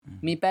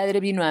Mi padre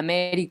vino a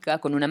América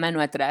con una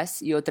mano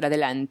atrás y otra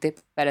delante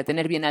para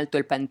tener bien alto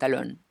el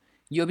pantalón.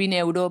 Yo vine a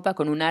Europa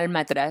con un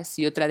alma atrás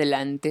y otra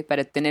delante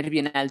para tener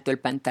bien alto el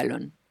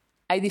pantalón.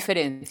 Hay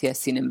diferencias,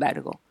 sin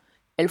embargo.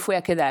 Él fue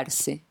a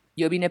quedarse,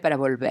 yo vine para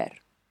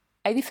volver.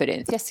 Hay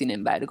diferencias, sin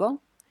embargo.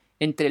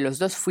 Entre los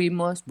dos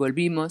fuimos,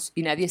 volvimos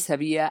y nadie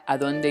sabía a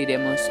dónde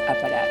iremos a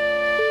parar.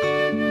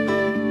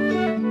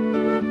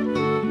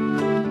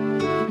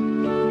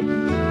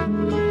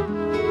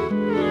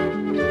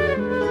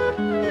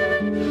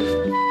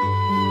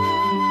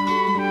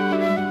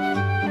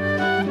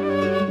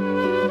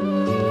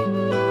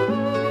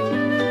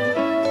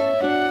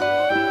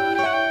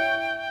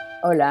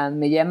 Hola,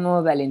 me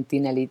llamo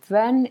Valentina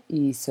Litvan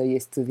y soy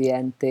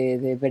estudiante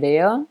de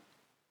hebreo.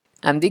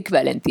 Em dic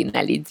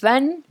Valentina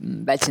Litvan,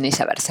 vaig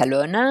néixer a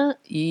Barcelona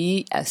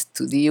i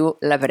estudio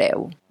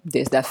l'hebreu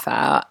des de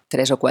fa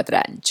 3 o 4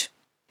 anys.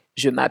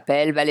 Je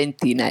m'appelle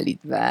Valentina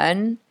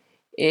Litvan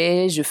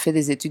et je fais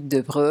des études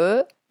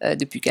d'hébreu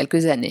depuis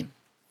quelques années.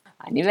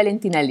 אני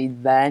ולנטינה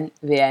ליטבן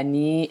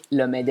ואני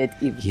לומדת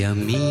עברית.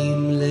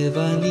 ימים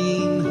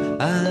לבנים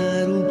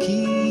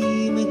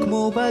ארוכים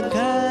כמו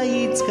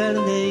בקיץ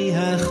קרני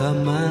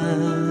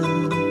החמה,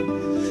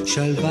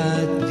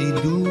 שלוות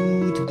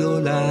בדידות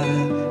גדולה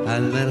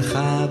על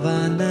מרחב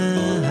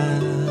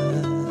הנהר.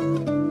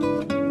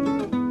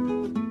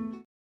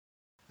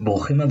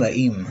 ברוכים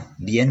הבאים,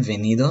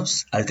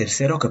 bienvenidos al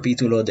tercer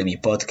capítulo de mi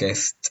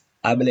podcast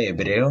Hable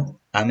Hebreo,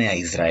 Ame a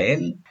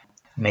Israel.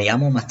 Me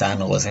llamo Matan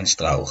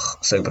Rosenstrauch,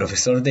 soy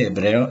profesor de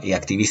hebreo y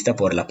activista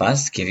por la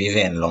paz que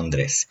vive en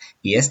Londres,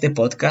 y este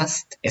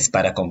podcast es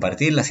para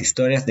compartir las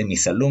historias de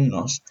mis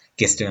alumnos,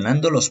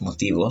 cuestionando los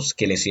motivos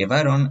que les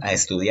llevaron a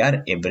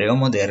estudiar hebreo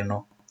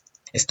moderno.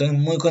 Estoy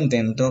muy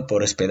contento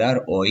por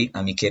hospedar hoy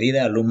a mi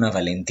querida alumna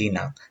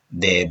Valentina,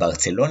 de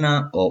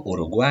Barcelona o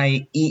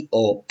Uruguay y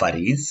o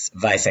París,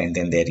 vais a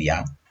entender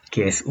ya,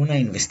 que es una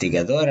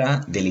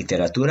investigadora de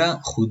literatura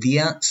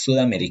judía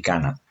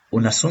sudamericana.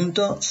 Un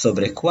asunto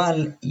sobre el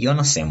cual yo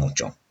no sé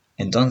mucho.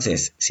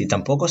 Entonces, si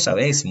tampoco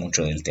sabéis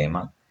mucho del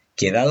tema,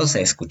 quedaos a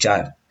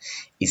escuchar.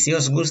 Y si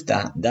os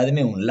gusta,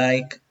 dadme un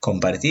like,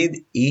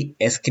 compartid y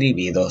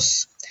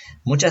escribidos.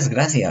 Muchas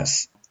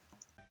gracias.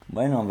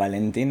 Bueno,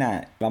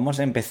 Valentina, vamos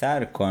a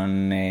empezar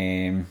con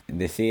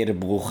decir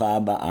Bruja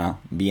Ba'a,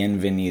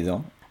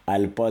 bienvenido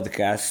al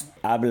podcast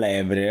Habla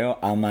Hebreo,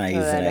 Ama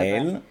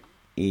Israel.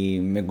 Y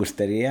me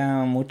gustaría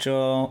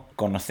mucho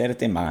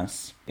conocerte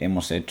más.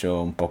 Hemos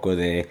hecho un poco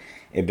de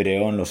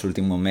hebreo en los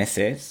últimos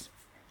meses,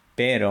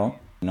 pero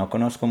no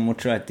conozco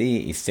mucho a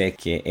ti y sé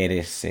que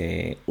eres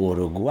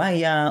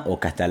uruguaya o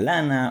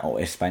catalana o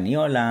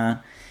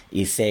española,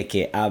 y sé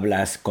que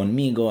hablas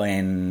conmigo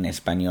en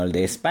español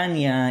de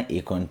España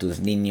y con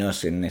tus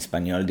niños en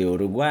español de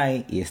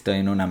Uruguay, y estoy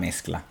en una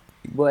mezcla.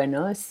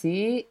 Bueno,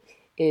 sí,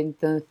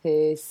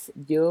 entonces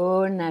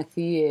yo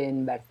nací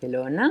en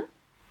Barcelona.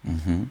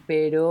 Uh-huh.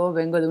 Pero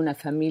vengo de una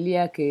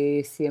familia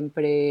que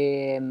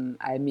siempre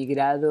ha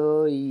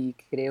emigrado y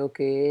creo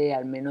que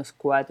al menos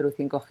 4 o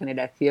 5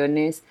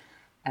 generaciones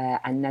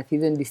han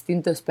nacido en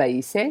distintos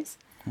países.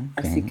 Okay.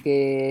 Así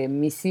que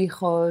mis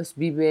hijos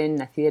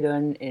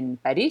nacieron en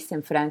París,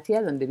 en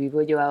Francia, donde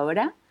vivo yo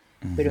ahora,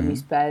 uh-huh. Pero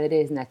mis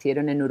padres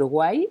nacieron en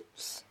Uruguay,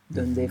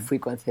 donde uh-huh. fui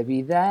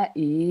concebida,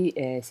 y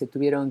se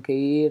tuvieron que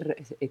ir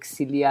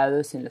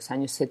exiliados en los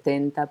años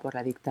 70 por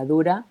la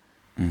dictadura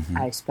uh-huh.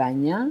 a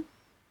España.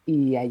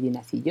 Y allí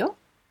nací yo.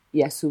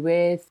 Y a su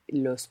vez,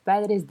 los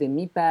padres de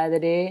mi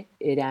padre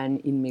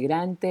eran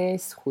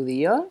inmigrantes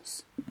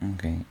judíos.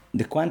 Okay.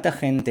 ¿De cuánta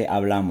gente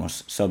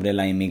hablamos sobre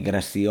la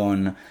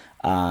inmigración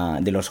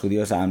de los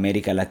judíos a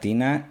América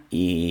Latina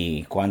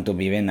y cuánto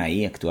viven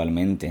ahí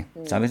actualmente?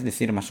 ¿Sabes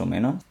decir más o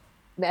menos?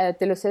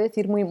 Te lo sé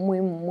decir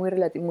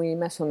muy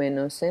más o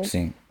menos, ¿eh?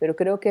 Sí. Pero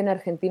creo que en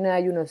Argentina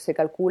se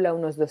calcula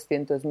unos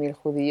 200.000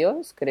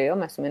 judíos, creo,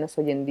 más o menos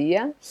hoy en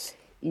día.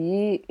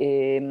 Y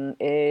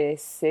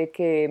sé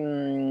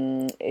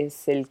que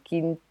es el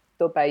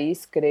quinto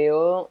país,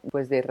 creo,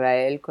 pues de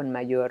Israel con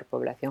mayor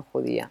población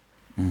judía.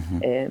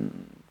 Uh-huh.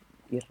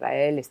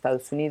 Israel,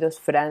 Estados Unidos,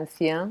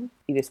 Francia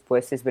y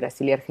después es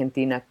Brasil y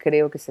Argentina.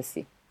 Creo que es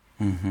así.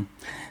 Uh-huh.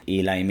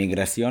 ¿Y la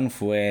inmigración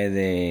fue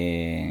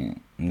de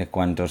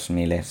cuántos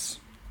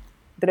miles?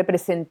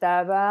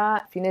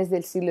 Representaba, fines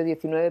del siglo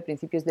XIX,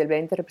 principios del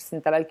XX,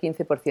 representaba el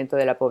 15%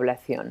 de la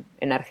población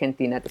en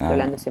Argentina. Te estoy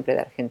hablando siempre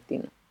de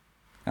Argentina.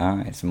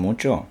 Ah, es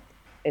mucho.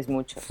 Es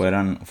mucho.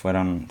 Fueron,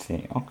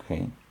 sí,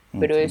 ok.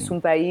 Pero es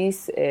un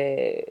país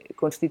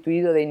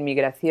constituido de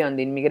inmigración,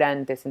 de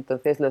inmigrantes,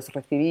 entonces los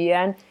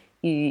recibían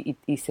y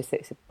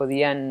se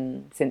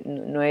podían,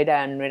 no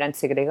eran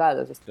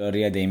segregados. La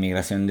historia de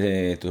inmigración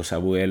de tus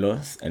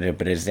abuelos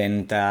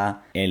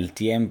representa el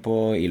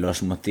tiempo y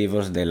los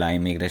motivos de la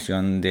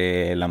inmigración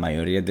de la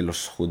mayoría de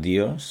los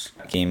judíos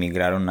que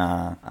emigraron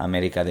a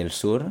América del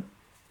Sur.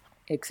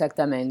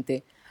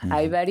 Exactamente.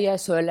 Hay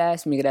varias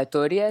olas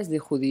migratorias de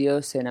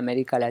judíos en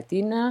América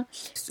Latina.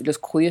 Los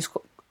judíos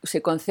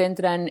se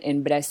concentran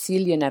en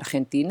Brasil y en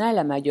Argentina.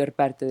 La mayor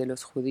parte de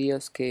los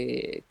judíos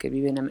que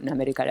viven en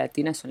América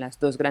Latina son los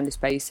dos grandes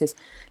países,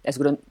 las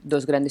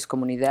dos grandes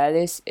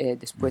comunidades.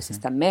 Después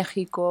está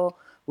México.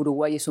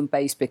 Uruguay es un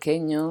país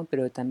pequeño,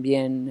 pero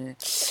también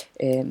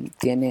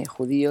tiene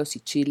judíos, y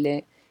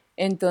Chile.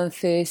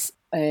 Entonces,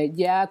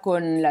 ya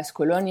con las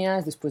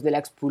colonias, después de la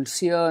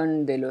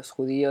expulsión de los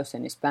judíos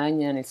en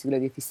España en el siglo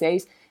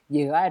XVI,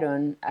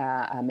 llegaron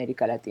a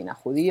América Latina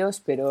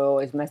judíos,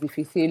 pero es más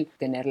difícil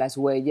tener las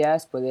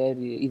huellas, poder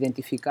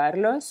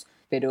identificarlos,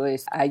 pero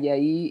hay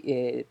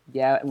ahí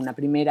ya una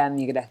primera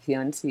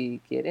migración,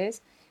 si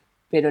quieres.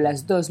 Pero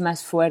las dos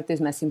más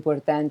fuertes, más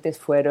importantes,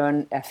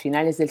 fueron a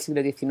finales del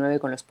siglo XIX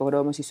con los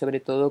pogromos y sobre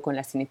todo con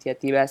las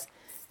iniciativas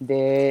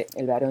del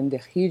barón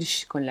de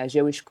Hirsch, con la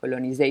Jewish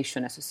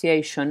Colonization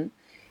Association,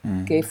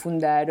 que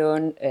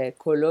fundaron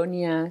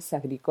colonias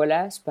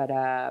agrícolas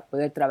para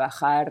poder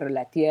trabajar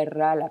la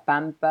tierra, la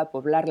pampa,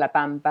 poblar la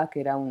pampa, que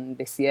era un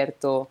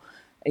desierto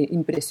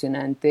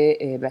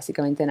impresionante,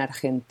 básicamente en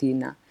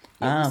Argentina.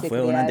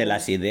 Fue una de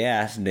las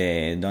ideas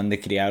de donde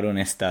crear un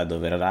estado,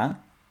 ¿verdad?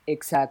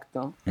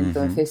 Exacto.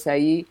 Entonces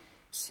ahí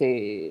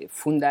se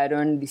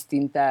fundaron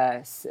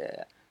distintas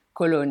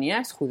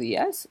colonias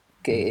judías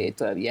que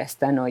todavía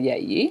están hoy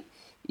allí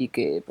y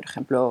que, por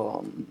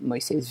ejemplo,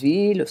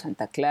 Moisésville o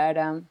Santa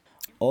Clara.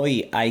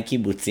 ¿Hoy hay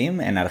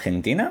kibbutzim en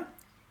Argentina?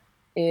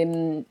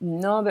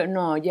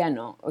 No, ya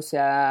no. O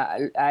sea,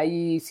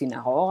 hay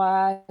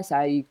sinagogas,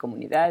 hay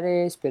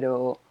comunidades,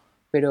 pero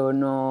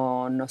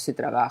no se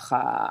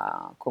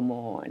trabaja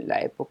como en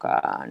la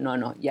época.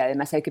 No. Y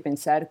además hay que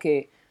pensar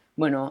que,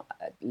 bueno,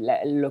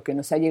 lo que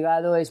nos ha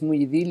llegado es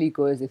muy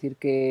idílico, es decir,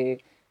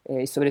 que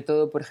sobre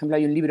todo, por ejemplo,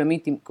 hay un libro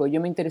mítico.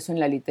 Yo me intereso en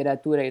la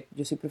literatura,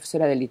 yo soy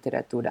profesora de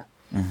literatura.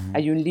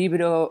 Hay un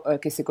libro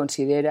que se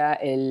considera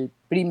el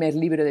primer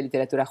libro de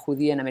literatura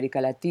judía en América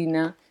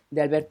Latina,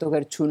 de Alberto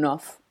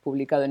Gerchunov,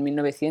 publicado en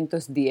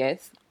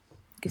 1910,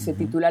 que se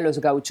titula Los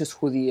gauchos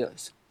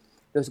judíos.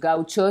 Los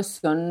gauchos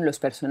son los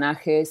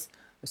personajes,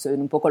 son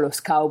un poco los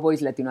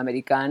cowboys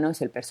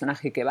latinoamericanos, el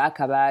personaje que va a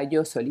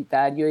caballo,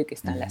 solitario y que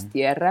está en las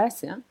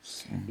tierras,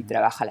 y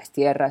trabaja las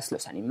tierras,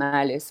 los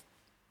animales.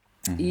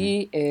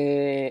 Y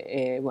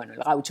bueno, el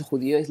gaucho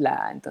judío es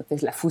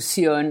entonces la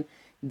fusión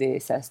de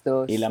esas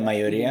dos. Y la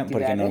mayoría,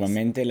 porque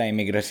normalmente la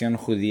inmigración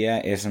judía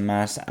es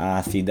más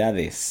a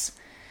ciudades.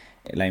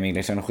 La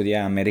inmigración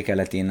judía a América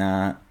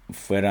Latina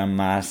fuera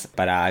más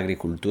para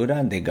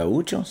agricultura de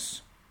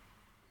gauchos.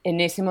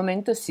 En ese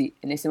momento sí,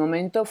 en ese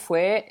momento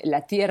fue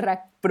la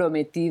tierra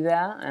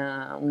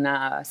prometida,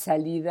 una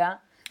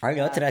salida. ¿Hay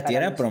otra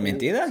tierra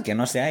prometida que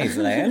no sea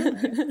Israel?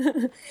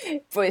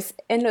 Pues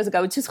en los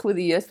gauchos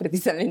judíos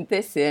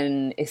precisamente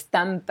son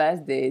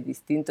estampas de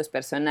distintos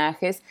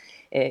personajes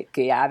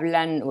que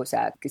hablan, o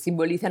sea, que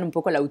simbolizan un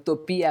poco la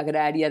utopía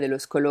agraria de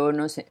los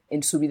colonos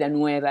en su vida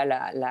nueva,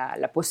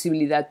 la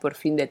posibilidad por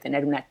fin de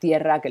tener una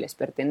tierra que les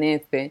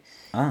pertenece.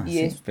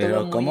 Y sí,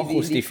 pero ¿cómo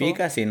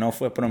justifica si no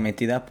fue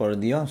prometida por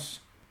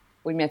Dios?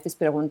 Uy, me haces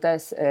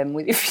preguntas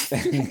muy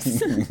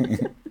difíciles.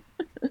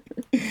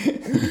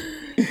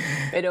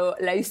 Pero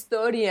la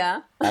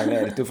historia... A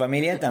ver, ¿tu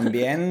familia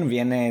también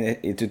viene...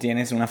 ¿Tú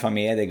tienes una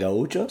familia de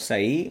gauchos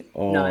ahí?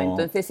 ¿O? No,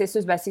 entonces eso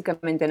es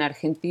básicamente en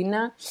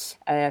Argentina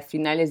a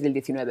finales del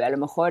 19. A lo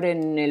mejor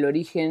en el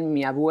origen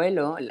mi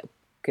abuelo,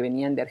 que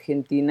venían de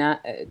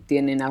Argentina,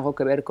 tienen algo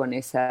que ver con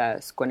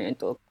en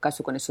todo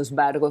caso, con esos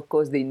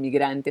barcos de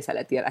inmigrantes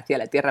hacia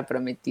la tierra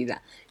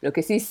prometida. Lo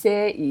que sí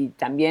sé, y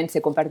también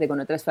se comparte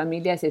con otras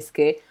familias, es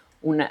que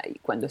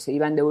cuando se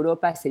iban de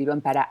Europa, se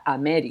iban para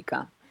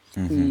América.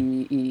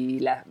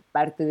 Y la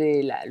parte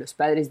de los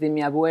padres de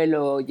mi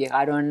abuelo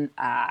llegaron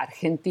a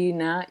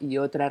Argentina y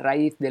otra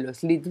raíz de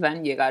los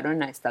Litvan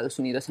llegaron a Estados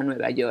Unidos, a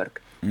Nueva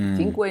York.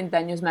 50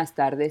 años más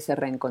tarde se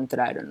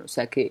reencontraron, o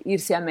sea que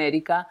irse a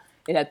América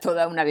era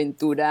toda una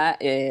aventura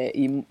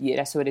y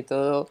era sobre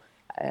todo,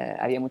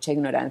 había mucha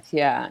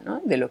ignorancia,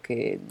 ¿no?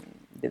 de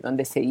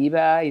dónde se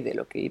iba y de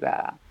lo que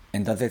iba.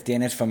 Entonces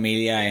tienes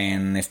familia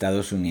en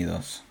Estados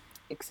Unidos.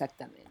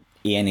 Exactamente.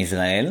 ¿Y en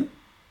Israel?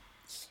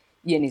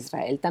 Y en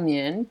Israel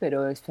también,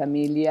 pero es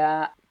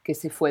familia que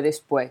se fue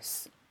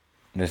después.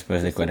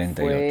 Después de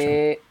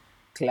 48.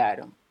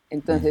 Claro.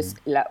 Entonces,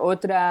 la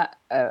otra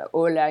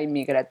ola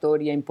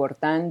inmigratoria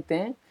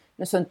importante,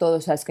 no son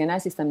todos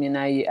askenazis, también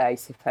hay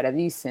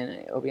sefaradíes,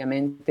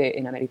 obviamente,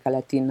 en América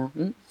Latina.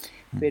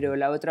 Pero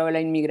la otra ola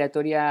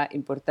inmigratoria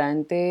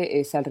importante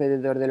es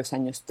alrededor de los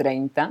años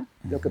 30.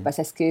 Lo que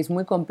pasa es que es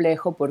muy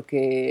complejo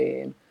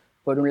porque...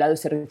 Por un lado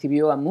se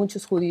recibió a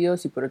muchos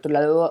judíos y por otro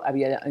lado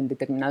en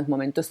determinados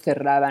momentos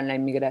cerraban la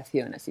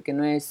inmigración, así que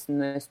no es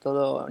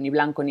todo ni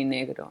blanco ni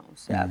negro. O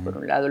sea, por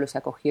un lado los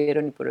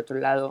acogieron y por otro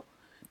lado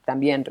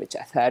también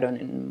rechazaron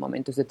en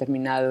momentos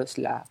determinados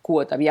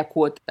había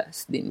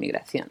cuotas de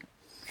inmigración.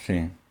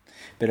 Sí.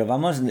 Pero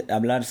vamos a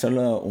hablar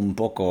solo un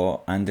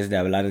poco, antes de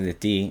hablar de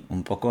ti,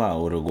 un poco a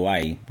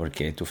Uruguay,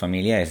 porque tu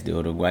familia es de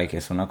Uruguay, que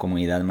es una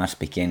comunidad más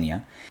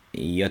pequeña.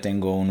 Y yo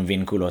tengo un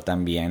vínculo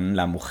también,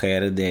 la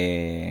mujer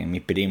de mi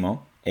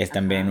primo es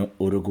también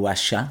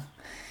uruguaya.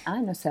 Ah,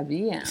 no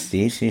sabía.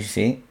 Sí, sí,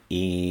 sí.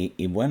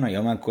 Y bueno,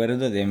 yo me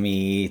acuerdo de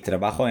mi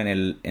trabajo en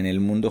el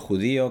mundo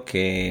judío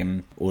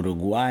que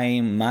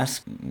Uruguay,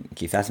 más,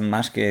 quizás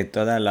más que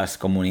todas las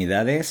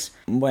comunidades,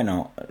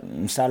 bueno,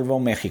 salvo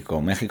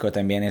México. México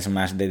también es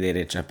más de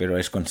derecha, pero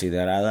es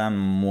considerada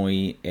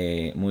muy,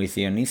 muy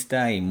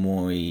sionista y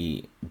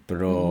muy Ujú.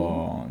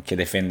 pro, que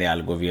defiende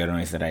al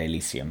gobierno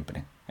israelí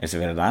siempre. ¿Es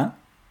verdad?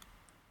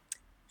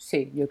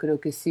 Sí, yo creo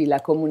que sí.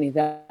 La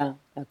comunidad,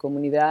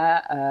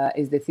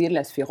 es decir,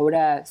 las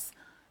figuras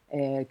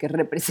que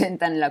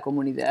representan la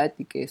comunidad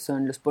y que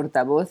son los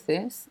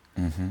portavoces,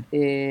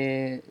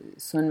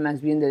 son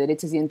más bien de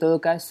derechas y en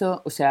todo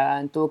caso, o sea,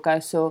 en todo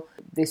caso,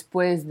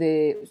 después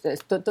de o sea,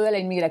 toda la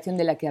inmigración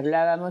de la que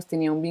hablábamos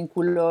tenía un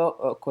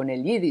vínculo con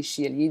el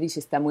yiddish y el yiddish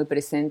está muy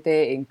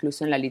presente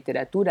incluso en la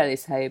literatura de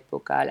esa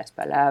época, las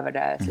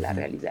palabras, la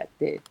realidad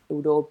de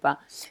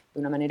Europa, de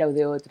una manera u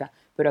de otra.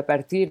 Pero a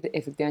partir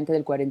efectivamente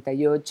del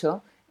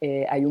 48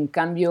 hay un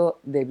cambio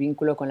de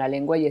vínculo con la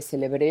lengua y es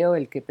el hebreo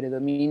el que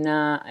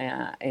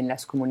predomina en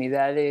las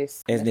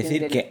comunidades. Es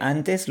decir, que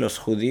antes los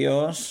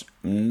judíos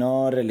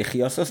no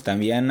religiosos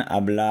también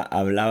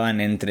hablaban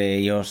entre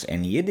ellos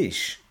en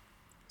yiddish.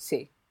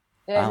 Sí.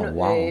 Ah,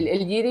 wow.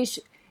 El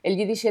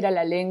yiddish era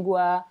la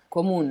lengua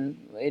común,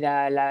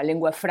 era la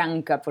lengua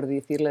franca, por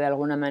decirlo de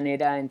alguna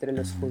manera, entre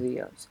los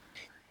judíos.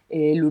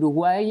 El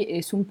Uruguay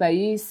es un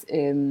país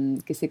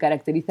que se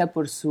caracteriza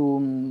por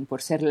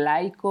ser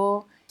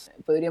laico.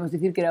 Podríamos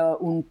decir que era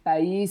un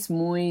país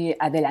muy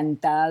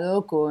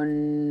adelantado,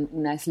 con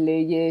unas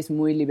leyes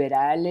muy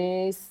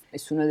liberales.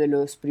 Es uno de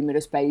los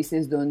primeros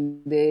países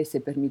donde se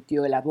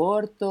permitió el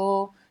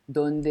aborto,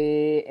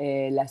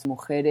 donde las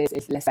mujeres,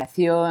 la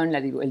separación,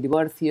 el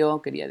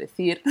divorcio, quería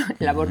decir,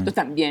 el aborto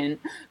también,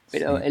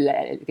 pero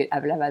Sí. que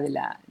hablaba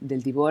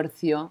del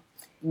divorcio.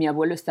 Mi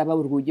abuelo estaba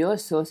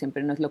orgulloso,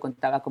 siempre nos lo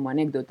contaba como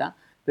anécdota,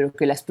 pero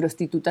que las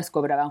prostitutas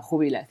cobraban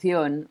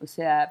jubilación. O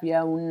sea,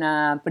 había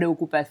una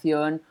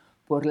preocupación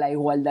por la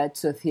igualdad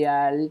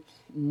social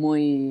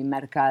muy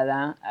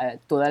marcada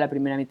toda la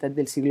primera mitad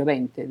del siglo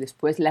XX.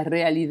 Después la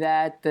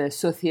realidad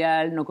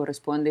social no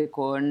corresponde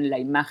con la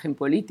imagen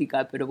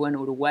política, pero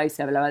bueno, Uruguay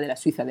se hablaba de la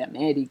Suiza de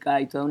América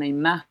y toda una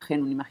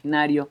imagen, un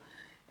imaginario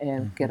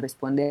que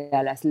responde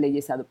a las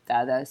leyes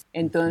adoptadas.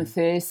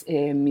 Entonces,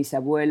 mis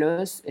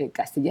abuelos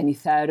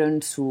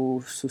castellanizaron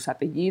sus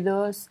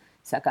apellidos,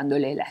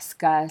 sacándole las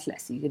Ks,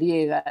 las Y,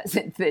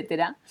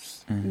 etcétera.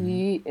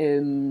 Y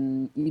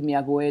mi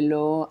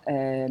abuelo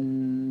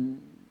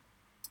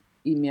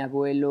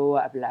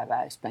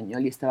hablaba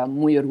español y estaba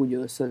muy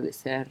orgulloso de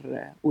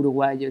ser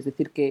uruguayo, es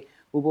decir, que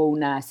hubo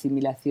una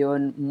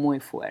asimilación muy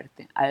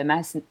fuerte.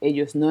 Además,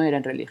 ellos no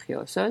eran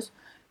religiosos,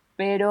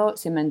 pero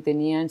se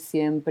mantenían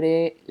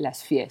siempre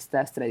las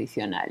fiestas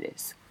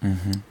tradicionales,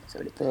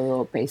 sobre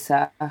todo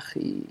Pesaj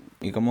y...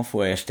 ¿Y cómo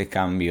fue este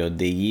cambio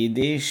de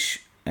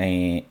yiddish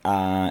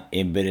a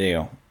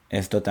hebreo?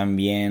 ¿Esto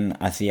también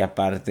hacía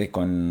parte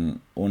con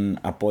un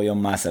apoyo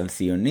más al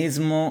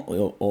sionismo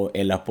o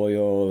el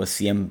apoyo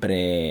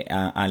siempre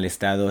al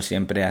Estado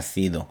siempre ha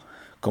sido?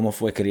 ¿Cómo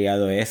fue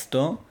creado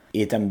esto?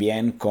 Y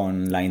también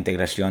con la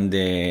integración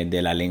de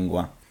la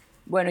lengua.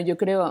 Bueno, yo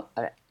creo,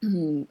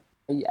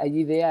 hay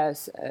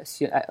ideas,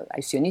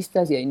 hay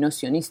sionistas y hay no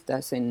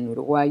sionistas en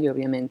Uruguay,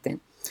 obviamente,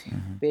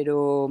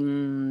 pero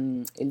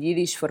el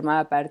yiddish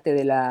formaba parte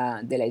de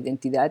la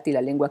identidad y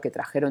la lengua que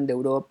trajeron de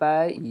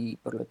Europa y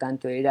por lo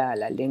tanto era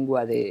la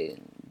lengua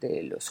de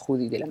los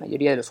judíos, de la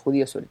mayoría de los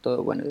judíos, sobre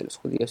todo, bueno, de los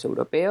judíos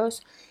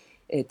europeos.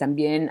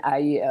 También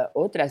hay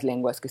otras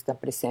lenguas que están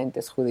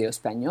presentes,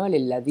 judío-español,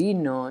 el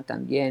ladino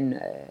también.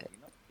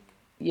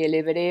 Y el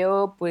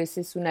hebreo, pues,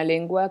 es una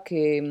lengua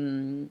que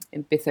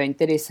empezó a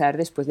interesar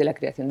después de la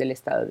creación del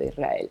Estado de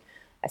Israel.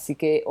 Así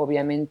que,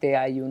 obviamente,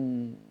 hay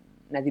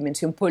una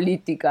dimensión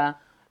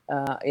política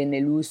en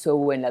el uso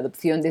o en la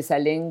adopción de esa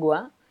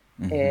lengua.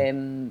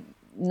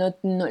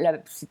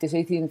 Si te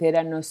soy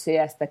sincera, no sé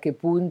hasta qué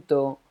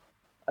punto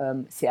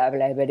se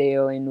habla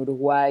hebreo en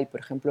Uruguay. Por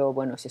ejemplo,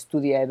 bueno, se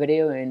estudia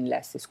hebreo en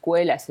las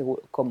escuelas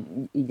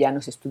y ya no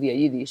se estudia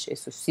yiddish,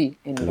 eso sí,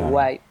 en Claro.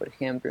 Uruguay, por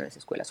ejemplo, en las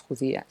escuelas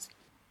judías.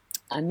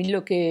 A mí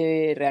lo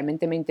que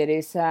realmente me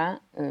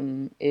interesa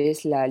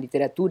es la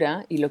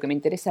literatura y lo que me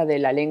interesa de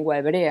la lengua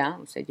hebrea.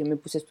 O sea, yo me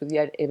puse a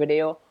estudiar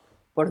hebreo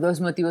por dos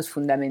motivos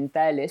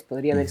fundamentales.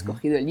 Podría haber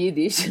escogido el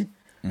yiddish,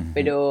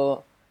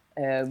 pero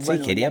Sí,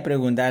 bueno, quería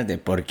preguntarte,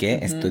 ¿por qué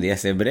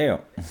estudias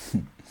hebreo?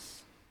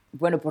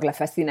 bueno, por la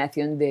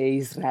fascinación de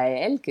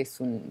Israel, que es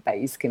un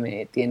país que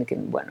me tiene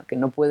bueno, que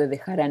no puede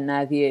dejar a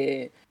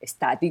nadie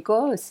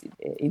estático,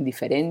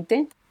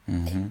 indiferente,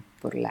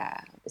 por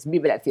las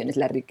vibraciones,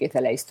 la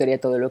riqueza, la historia,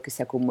 todo lo que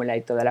se acumula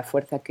y toda la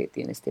fuerza que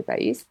tiene este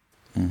país.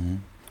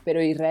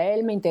 Pero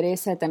Israel me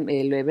interesa,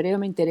 el hebreo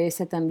me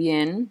interesa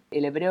también.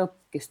 El hebreo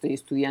que estoy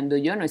estudiando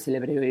yo no es el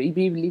hebreo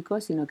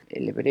bíblico, sino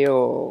el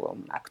hebreo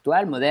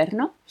actual,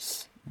 moderno.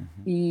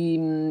 Y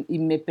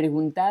me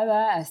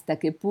preguntaba hasta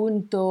qué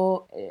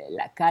punto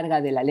la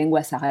carga de la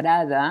lengua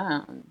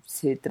sagrada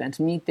se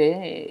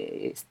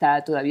transmite,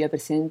 está todavía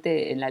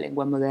presente en la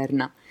lengua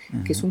moderna,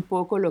 que es un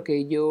poco lo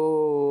que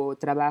yo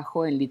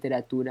trabajo en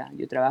literatura.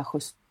 Yo trabajo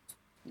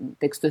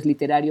textos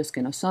literarios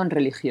que no son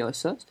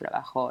religiosos,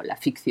 trabajo la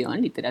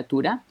ficción,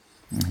 literatura,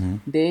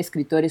 de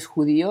escritores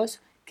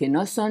judíos que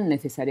no son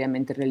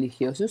necesariamente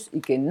religiosos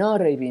y que no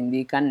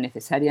reivindican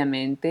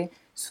necesariamente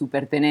su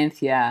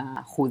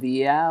pertenencia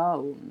judía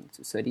o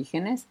sus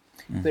orígenes,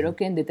 pero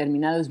que en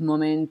determinados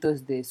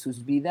momentos de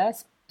sus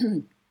vidas,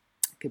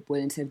 que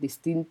pueden ser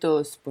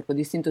distintos por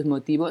distintos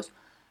motivos,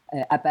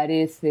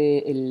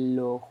 aparece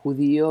lo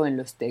judío en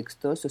los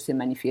textos o se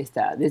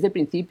manifiesta desde el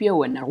principio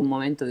o en algún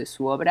momento de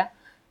su obra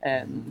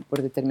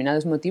por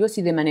determinados motivos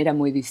y de manera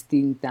muy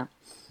distinta.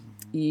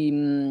 Y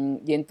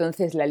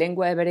entonces la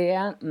lengua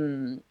hebrea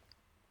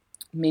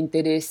me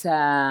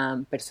interesa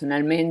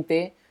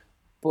personalmente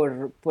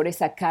por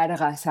esa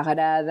carga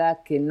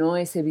sagrada que no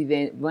es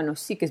evidente, bueno,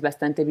 sí que es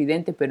bastante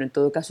evidente, pero en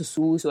todo caso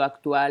su uso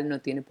actual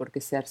no tiene por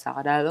qué ser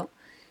sagrado.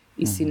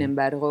 Y sin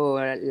embargo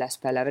las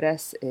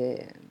palabras,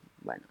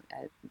 bueno,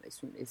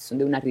 son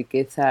de una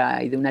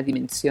riqueza y de una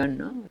dimensión,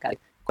 ¿no?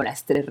 Con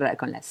las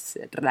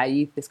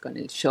raíces, con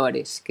el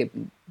shoresh, que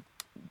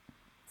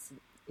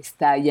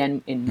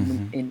estallan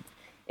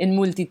en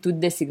multitud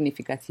de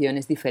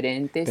significaciones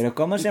diferentes. Pero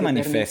 ¿cómo se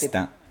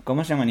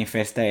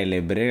manifiesta el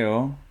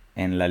hebreo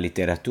en la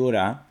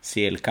literatura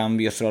si el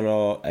cambio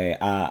solo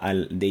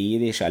de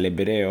Yiddish al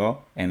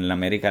hebreo en la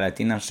América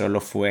Latina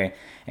solo fue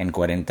en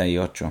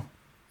 48?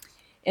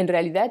 En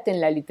realidad,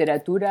 en la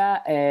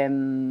literatura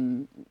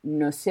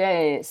no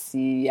sé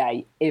si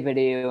hay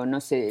hebreo,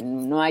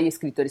 no hay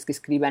escritores que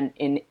escriban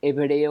en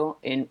hebreo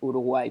en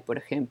Uruguay, por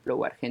ejemplo,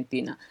 o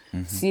Argentina.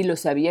 Sí lo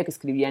sabía que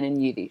escribían en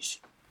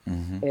Yiddish.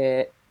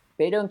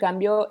 Pero, en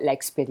cambio, la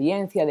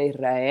experiencia de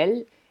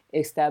Israel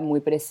está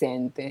muy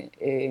presente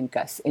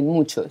en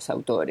muchos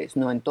autores,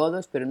 no en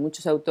todos, pero en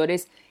muchos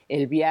autores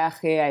el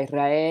viaje a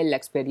Israel, la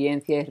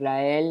experiencia de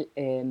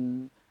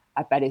Israel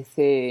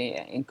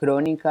aparece en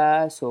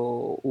crónicas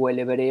o el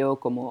hebreo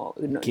como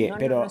no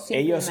siempre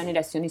de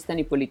manera sionista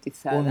ni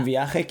politizada. Un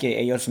viaje que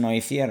ellos no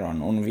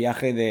hicieron, un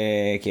viaje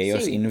que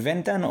ellos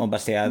inventan o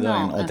basado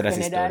en otras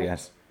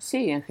historias.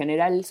 Sí, en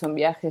general son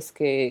viajes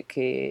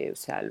que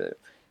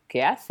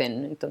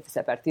hacen. Entonces,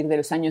 a partir de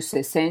los años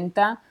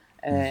 60,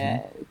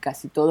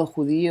 casi todo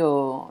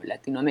judío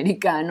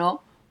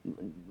latinoamericano,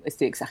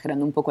 estoy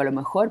exagerando un poco a lo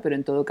mejor, pero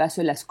en todo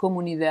caso las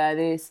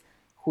comunidades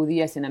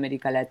judías en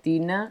América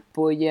Latina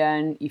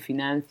apoyan y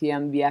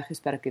financian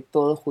viajes para que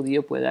todo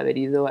judío pueda haber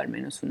ido al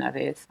menos una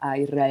vez a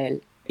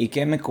Israel. ¿Y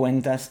qué me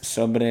cuentas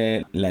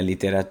sobre la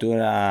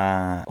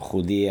literatura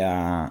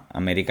judía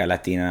América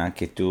Latina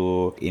que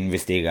tú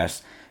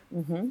investigas?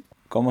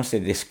 ¿Cómo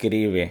se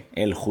describe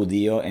el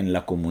judío en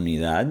la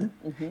comunidad?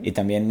 Y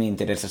también me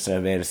interesa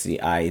saber si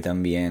hay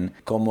también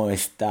cómo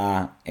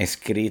está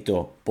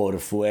escrito por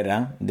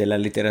fuera de la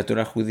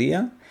literatura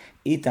judía.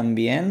 Y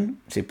también,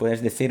 si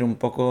puedes decir un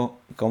poco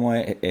cómo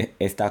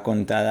está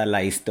contada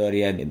la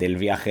historia del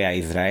viaje a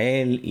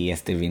Israel y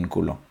este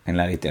vínculo en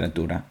la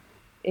literatura.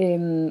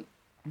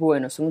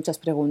 Bueno, son muchas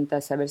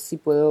preguntas, a ver si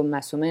puedo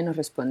más o menos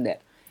responder.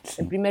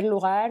 Sí. En primer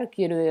lugar,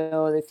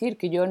 quiero decir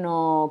que yo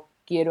no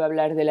quiero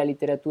hablar de la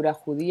literatura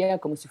judía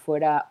como si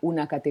fuera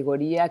una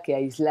categoría que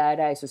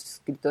aislara a esos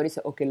escritores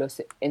o que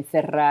los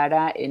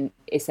encerrara en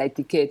esa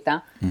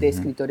etiqueta de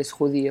escritores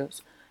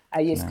judíos.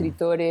 Hay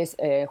escritores,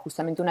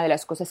 justamente una de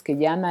las cosas que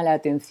llama la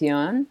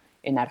atención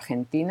en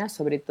Argentina,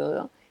 sobre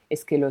todo,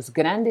 es que los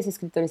grandes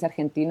escritores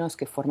argentinos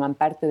que forman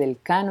parte del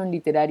canon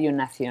literario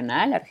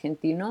nacional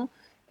argentino,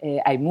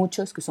 hay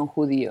muchos que son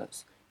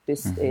judíos.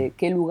 Entonces,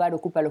 ¿qué lugar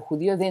ocupa lo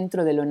judío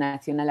dentro de lo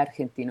nacional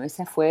argentino?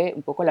 Esa fue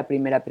un poco la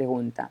primera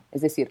pregunta.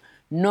 Es decir,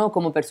 no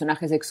como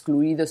personajes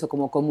excluidos o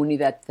como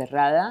comunidad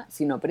cerrada,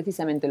 sino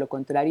precisamente lo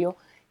contrario.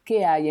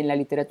 ¿Qué hay en la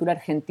literatura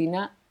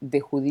argentina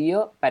de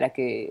judío para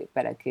que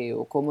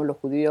o cómo lo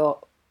judío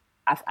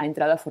ha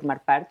entrado a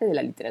formar parte de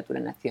la literatura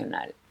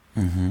nacional?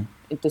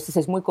 Entonces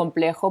es muy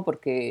complejo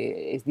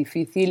porque es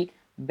difícil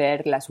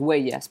ver las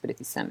huellas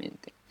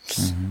precisamente.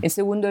 En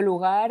segundo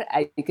lugar,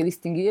 hay que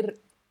distinguir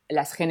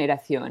las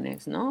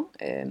generaciones, ¿no?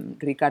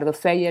 Ricardo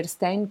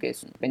Feuerstein, que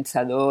es un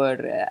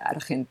pensador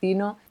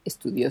argentino,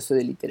 estudioso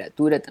de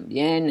literatura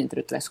también,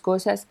 entre otras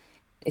cosas,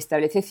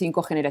 establece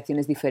 5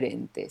 generaciones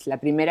diferentes. La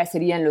primera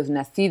serían los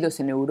nacidos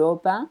en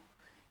Europa,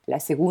 la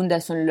segunda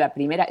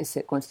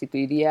se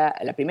constituiría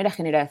la primera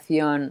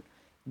generación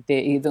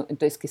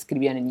entonces que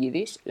escribían en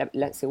Yiddish.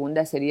 La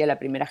segunda sería la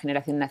primera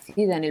generación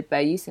nacida en el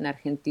país, en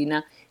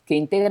Argentina, que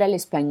integra el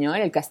español,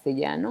 el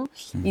castellano,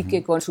 y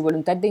que con su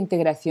voluntad de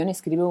integración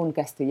escribe un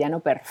castellano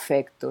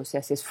perfecto. O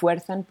sea, se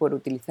esfuerzan por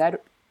utilizar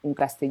un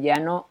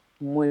castellano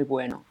muy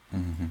bueno.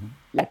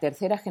 La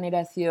tercera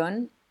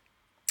generación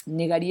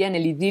negarían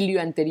el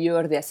idilio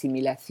anterior de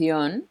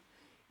asimilación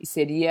y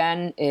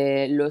serían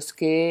los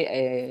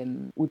que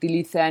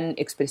utilizan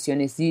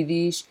expresiones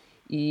yiddish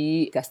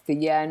y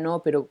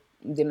castellano, pero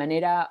de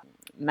manera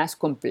más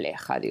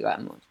compleja,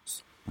 digamos.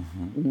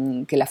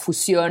 que la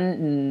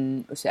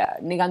fusión, o sea,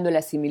 negando la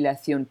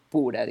asimilación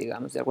pura,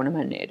 digamos, de alguna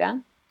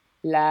manera.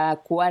 La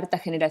cuarta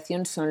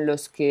generación son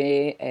los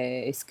que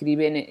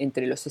escriben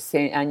entre los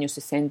años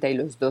 60 y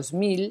los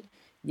 2000,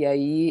 y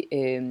ahí,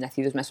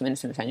 nacidos más o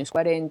menos en los años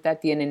 40,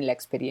 tienen la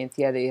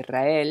experiencia de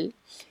Israel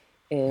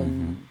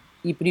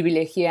y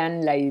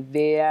privilegian la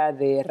idea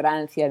de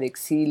errancia, de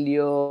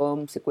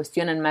exilio, se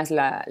cuestionan más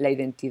la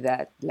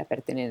identidad, la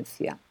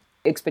pertenencia.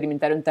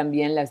 Experimentaron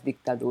también las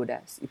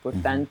dictaduras y, por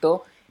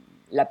tanto,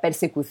 la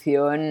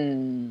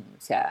persecución,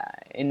 o sea,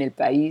 en el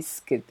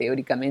país que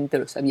teóricamente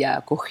los había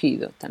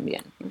acogido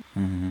también,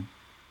 ¿no?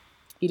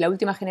 Y la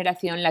última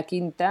generación, la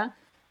quinta,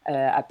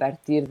 a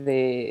partir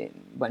de,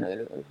 bueno,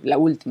 la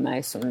última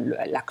es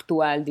la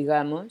actual,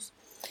 digamos,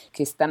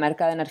 que está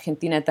marcada en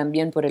Argentina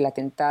también por el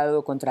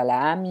atentado contra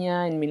la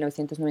AMIA en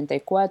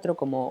 1994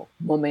 como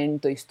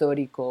momento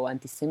histórico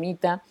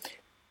antisemita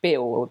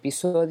o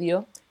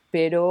episodio,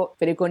 pero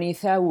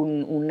preconiza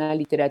una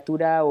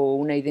literatura o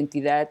una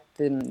identidad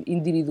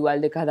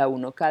individual de cada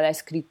uno. Cada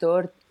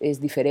escritor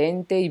es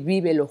diferente y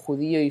vive lo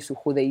judío y su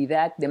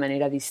judeidad de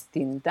manera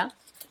distinta.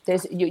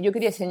 Entonces, yo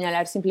quería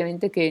señalar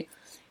simplemente que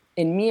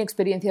en mi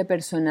experiencia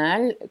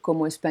personal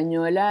como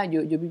española,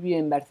 yo viví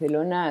en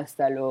Barcelona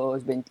hasta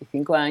los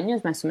 25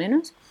 años más o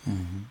menos.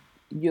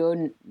 Yo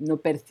no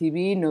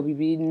percibí, no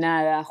viví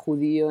nada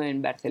judío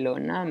en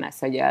Barcelona,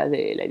 más allá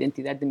de la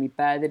identidad de mi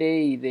padre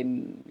y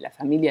de la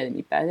familia de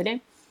mi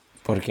padre.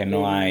 Porque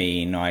no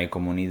hay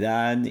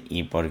comunidad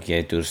y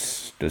porque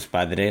tus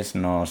padres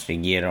no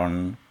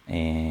siguieron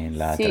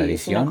la tradición.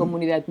 Sí, es una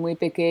comunidad muy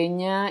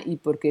pequeña y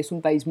porque es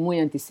un país muy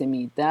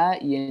antisemita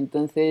y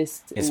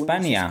entonces España.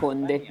 Uno se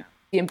esconde.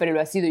 Siempre lo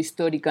ha sido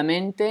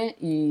históricamente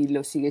y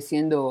lo sigue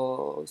siendo.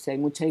 O sea, hay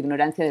mucha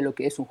ignorancia de lo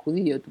que es un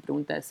judío. Tú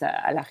preguntas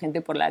a la gente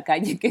por la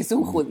calle qué es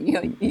un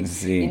judío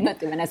y no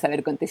te van a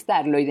saber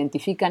contestar. Lo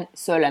identifican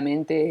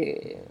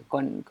solamente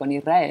con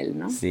Israel,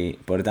 ¿no? Sí,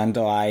 por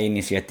tanto hay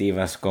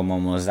iniciativas como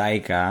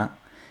Mosaica,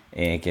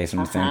 que es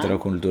un centro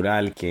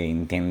cultural que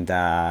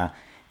intenta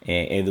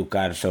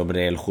educar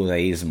sobre el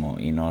judaísmo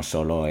y no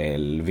solo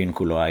el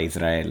vínculo a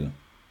Israel.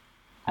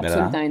 ¿Verdad?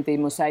 Absolutamente, y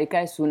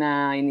Mosaica es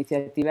una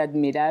iniciativa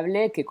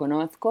admirable que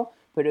conozco,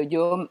 pero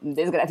yo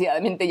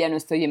desgraciadamente ya no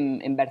estoy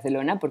en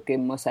Barcelona porque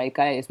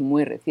Mosaica es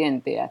muy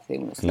reciente, hace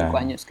unos 5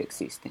 años que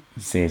existe.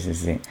 Sí, sí,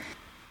 sí.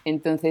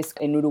 Entonces,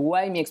 en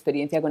Uruguay mi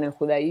experiencia con el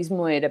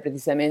judaísmo era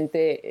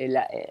precisamente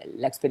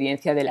la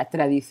experiencia de la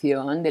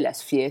tradición, de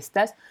las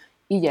fiestas,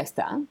 y ya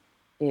está.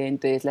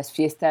 Entonces, las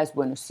fiestas,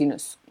 bueno, sí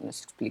nos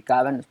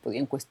explicaban,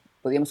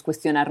 podíamos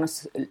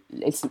cuestionarnos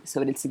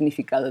sobre el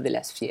significado de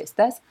las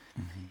fiestas,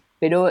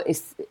 pero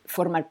es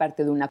formar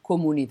parte de una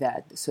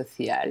comunidad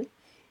social.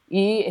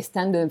 Y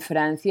estando en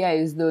Francia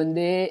es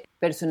donde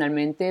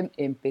personalmente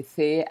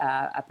empecé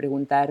a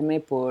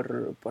preguntarme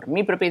por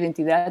mi propia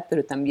identidad,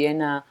 pero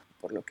también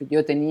por lo que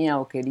yo tenía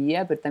o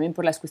quería, pero también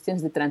por las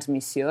cuestiones de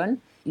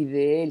transmisión y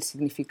del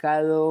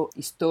significado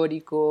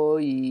histórico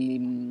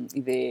y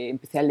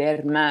empecé a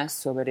leer más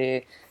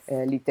sobre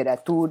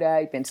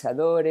literatura y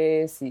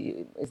pensadores,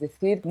 es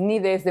decir, ni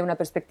desde una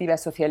perspectiva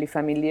social y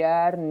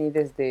familiar, ni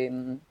desde...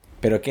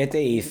 ¿Pero qué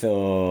te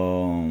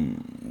hizo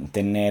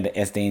tener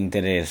este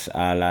interés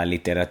a la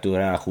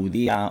literatura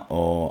judía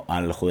o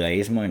al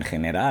judaísmo en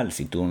general,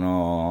 si tú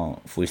no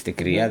fuiste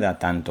criada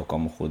tanto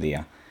como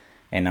judía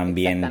en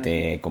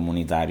ambiente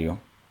comunitario?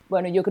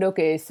 Bueno, yo creo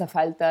que esa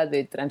falta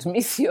de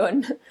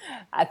transmisión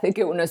hace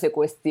que uno se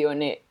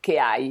cuestione qué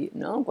hay,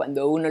 ¿no?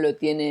 Cuando uno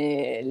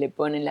le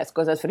ponen las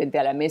cosas frente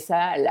a la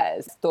mesa,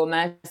 las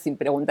toma sin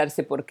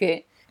preguntarse por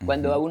qué.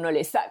 Cuando a uno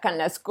le sacan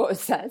las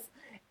cosas,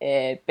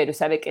 pero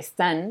sabe que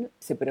están,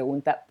 se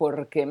pregunta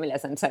por qué me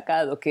las han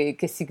sacado, qué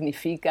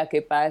significa,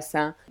 qué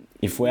pasa.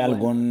 ¿Y fue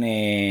algún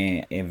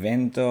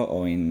evento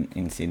o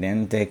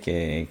incidente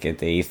que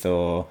te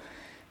hizo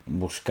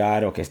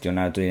buscar o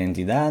cuestionar tu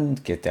identidad,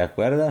 que te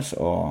acuerdas?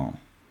 O...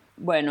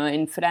 Bueno,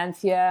 en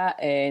Francia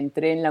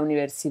entré en la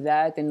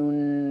universidad en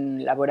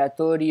un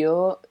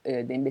laboratorio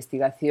de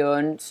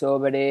investigación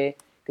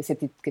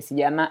que se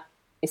llama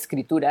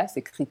escrituras,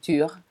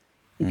 écriture,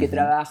 y que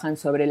trabajan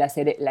sobre la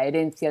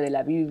herencia de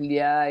la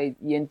Biblia,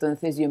 y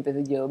entonces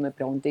yo me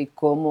pregunté,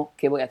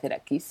 ¿qué voy a hacer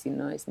aquí si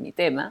no es mi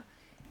tema?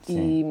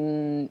 Sí.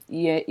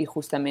 Y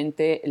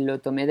justamente lo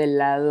tomé del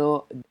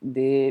lado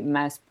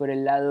más por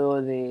el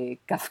lado de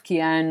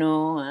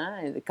kafkiano,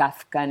 de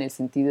Kafka, en el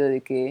sentido de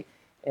que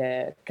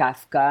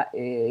Kafka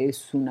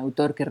es un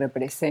autor que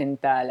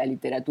representa la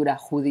literatura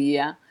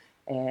judía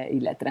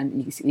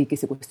y que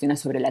se cuestiona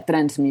sobre la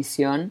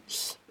transmisión.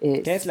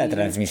 ¿Qué es la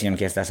transmisión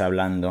que estás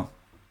hablando?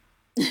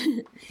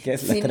 ¿Qué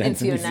es la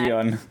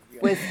transmisión?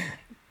 Pues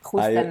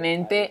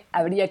justamente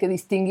habría que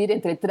distinguir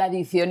entre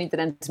tradición y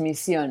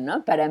transmisión,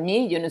 ¿no? Para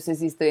mí, yo no sé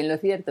si estoy en lo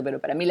cierto, pero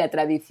para mí la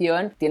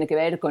tradición tiene que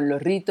ver con los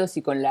ritos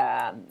y con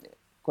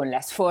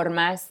las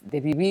formas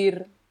de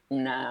vivir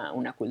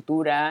una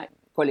cultura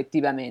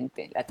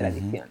colectivamente, la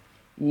tradición.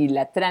 Y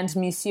la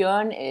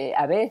transmisión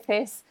a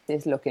veces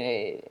es lo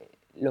que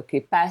lo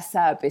que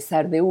pasa a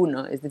pesar de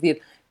uno. Es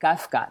decir,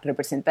 Kafka,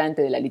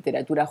 representante de la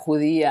literatura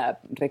judía,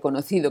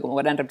 reconocido como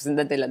gran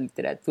representante de la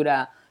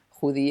literatura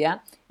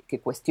judía, que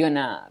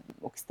cuestiona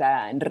o que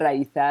está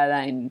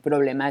enraizada en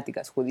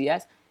problemáticas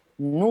judías,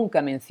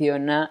 nunca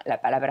menciona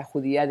la palabra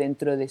judía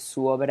dentro de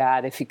su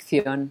obra de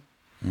ficción.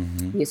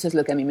 Y eso es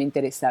lo que a mí me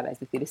interesaba, es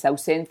decir, esa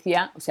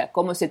ausencia, o sea,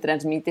 cómo se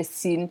transmite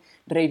sin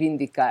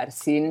reivindicar,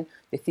 sin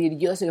decir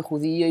yo soy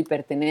judío y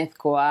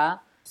pertenezco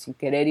a, sin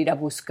querer ir a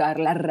buscar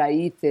las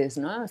raíces,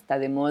 ¿no? Está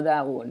de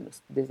moda, bueno,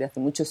 desde hace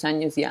muchos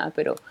años ya,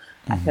 pero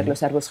hacer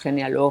los árboles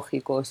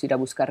genealógicos, ir a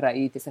buscar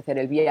raíces, hacer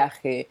el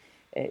viaje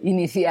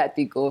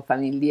iniciático,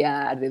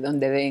 familiar, de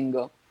dónde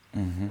vengo.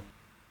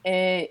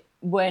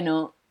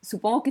 Bueno,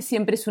 supongo que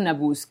siempre es una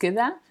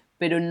búsqueda,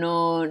 pero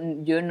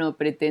yo no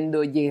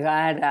pretendo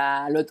llegar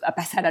a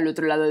pasar al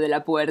otro lado de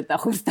la puerta,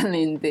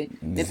 justamente.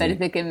 Me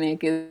parece que me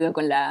quedo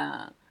con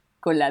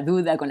la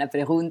duda, con la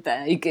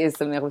pregunta, y que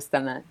eso me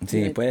gusta más.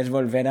 Sí, puedes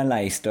volver a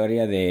la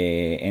historia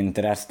de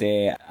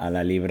entraste a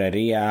la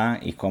librería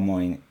y cómo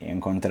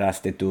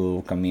encontraste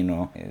tu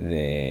camino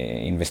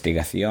de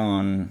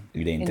investigación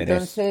y de interés.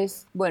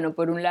 Entonces, bueno,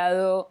 por un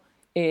lado,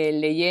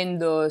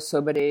 leyendo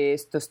sobre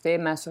estos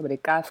temas, sobre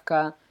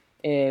Kafka,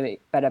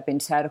 para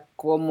pensar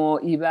cómo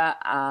iba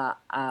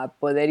a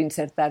poder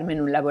insertarme en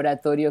un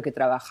laboratorio que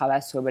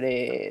trabajaba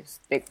sobre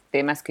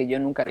temas que yo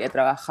nunca había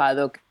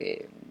trabajado,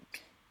 que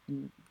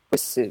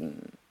pues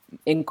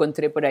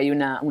encontré por ahí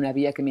una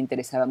vía que me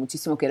interesaba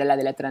muchísimo, que era la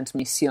de la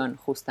transmisión,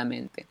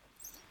 justamente.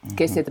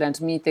 Qué se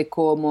transmite,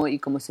 cómo y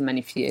cómo se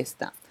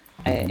manifiesta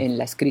en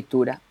la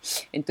escritura.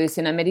 Entonces,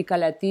 en América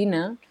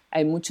Latina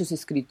hay muchos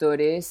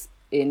escritores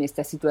en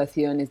esta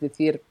situación, es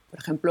decir, por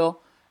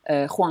ejemplo,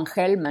 Juan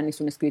Gelman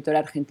es un escritor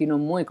argentino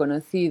muy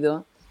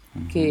conocido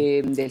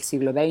del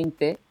siglo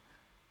XX,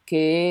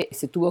 que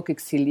se tuvo que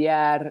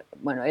exiliar.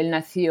 Bueno, él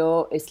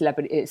nació, es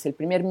el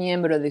primer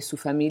miembro de su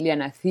familia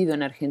nacido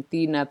en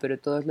Argentina, pero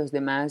todos los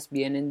demás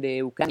vienen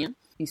de Ucrania.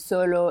 Y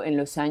solo en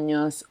los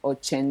años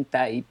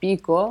 80 y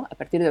pico, a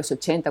partir de los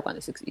 80,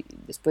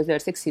 después de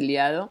haberse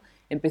exiliado,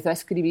 empezó a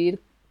escribir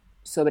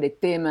sobre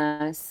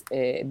temas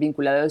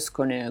vinculados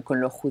con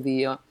lo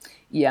judío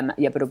y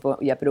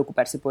a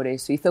preocuparse por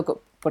eso.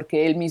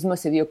 Porque él mismo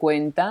se dio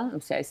cuenta,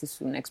 o sea, esa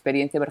es una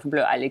experiencia, por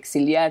ejemplo, al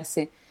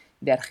exiliarse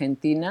de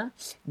Argentina,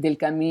 del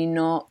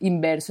camino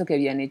inverso que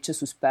habían hecho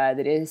sus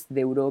padres de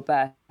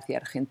Europa hacia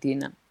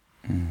Argentina.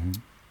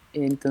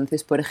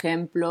 Entonces, por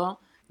ejemplo,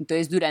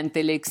 durante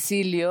el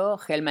exilio,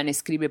 Gelman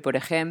escribe, por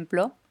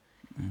ejemplo,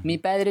 mi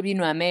padre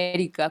vino a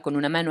América con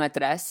una mano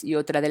atrás y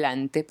otra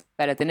delante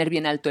para tener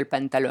bien alto el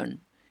pantalón.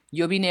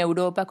 Yo vine a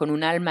Europa con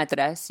un alma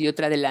atrás y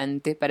otra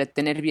delante para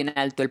tener bien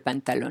alto el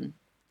pantalón.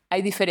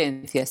 Hay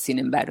diferencias, sin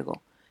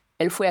embargo.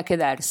 Él fue a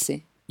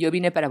quedarse, yo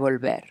vine para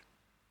volver.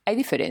 Hay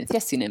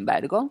diferencias, sin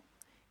embargo.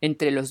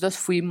 Entre los dos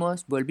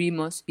fuimos,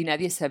 volvimos y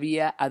nadie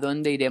sabía a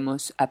dónde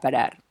iremos a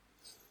parar.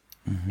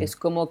 Es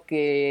como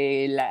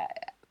que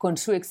con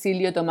su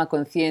exilio toma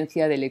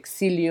conciencia del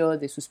exilio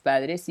de sus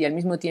padres y al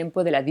mismo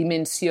tiempo de la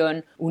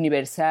dimensión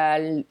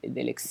universal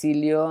del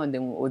exilio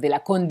o de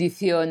la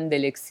condición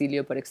del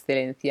exilio por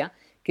excelencia,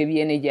 que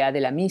viene ya de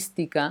la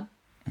mística.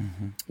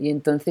 Y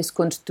entonces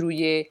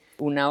construye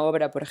una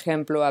obra, por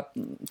ejemplo,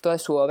 toda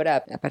su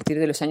obra a partir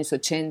de los años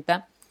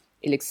 80,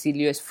 el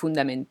exilio es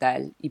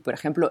fundamental. Y, por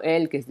ejemplo,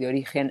 él, que es de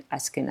origen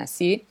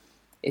askenazí,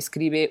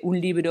 escribe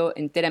un libro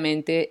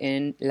enteramente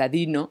en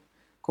ladino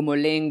como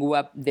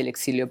lengua del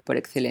exilio por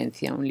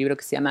excelencia, un libro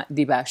que se llama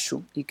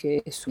Dibashu y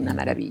que es una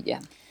maravilla.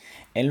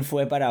 ¿Él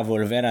fue para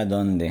volver a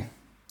dónde?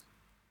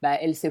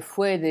 Él se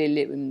fue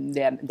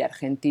de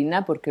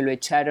Argentina porque lo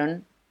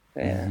echaron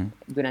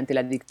durante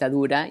la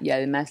dictadura y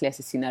además le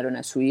asesinaron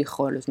a su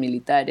hijo los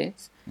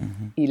militares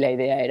y la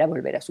idea era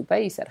volver a su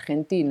país,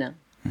 Argentina.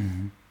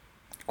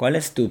 ¿Cuál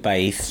es tu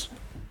país?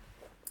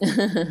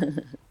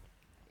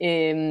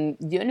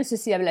 Yo no sé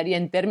si hablaría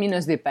en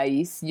términos de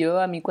país.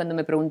 A mí cuando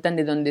me preguntan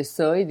de dónde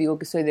soy, digo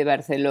que soy de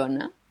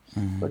Barcelona,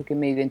 porque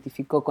me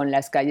identifico con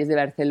las calles de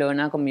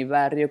Barcelona, con mi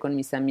barrio, con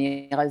mis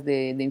amigas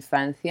de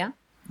infancia,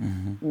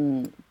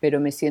 pero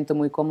me siento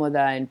muy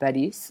cómoda en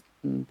París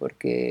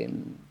porque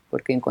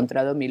he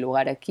encontrado mi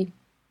lugar aquí.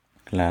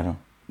 Claro.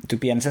 ¿Tú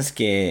piensas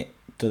que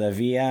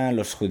todavía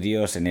los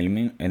judíos en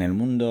el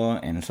mundo,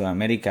 en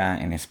Sudamérica,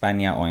 en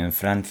España o en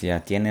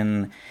Francia,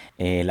 tienen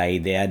la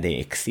idea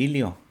de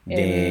exilio?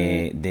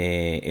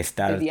 De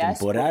estar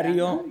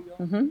temporario,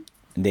 ¿no?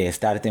 De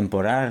estar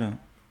temporal.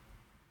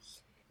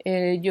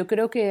 Yo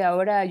creo que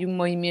ahora hay un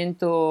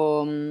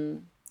movimiento,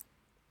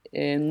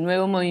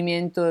 nuevo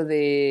movimiento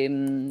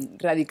de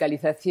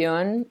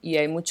radicalización y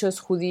hay muchos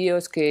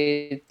judíos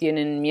que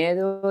tienen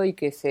miedo y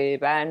que se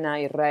van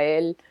a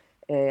Israel.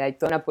 Hay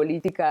toda una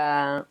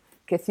política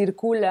que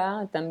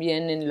circula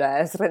también en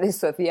las redes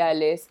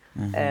sociales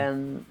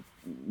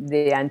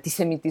de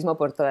antisemitismo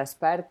por todas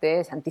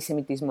partes,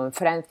 antisemitismo en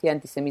Francia,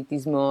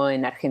 antisemitismo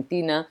en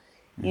Argentina,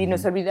 y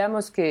nos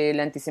olvidamos que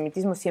el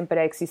antisemitismo siempre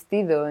ha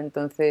existido.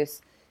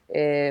 Entonces,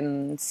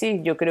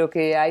 sí, yo creo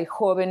que hay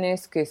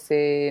jóvenes que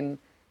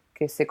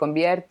que se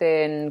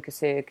convierten, que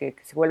se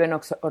vuelven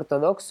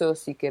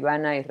ortodoxos y que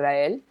van a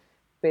Israel,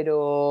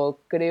 pero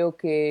creo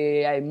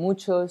que hay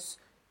muchos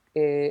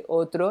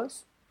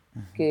otros,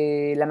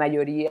 que la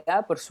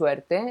mayoría, por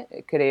suerte,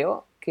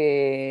 creo,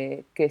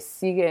 que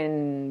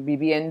siguen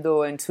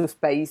viviendo en sus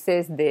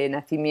países de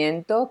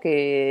nacimiento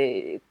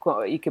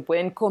y que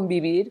pueden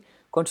convivir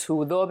con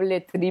su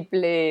doble,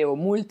 triple o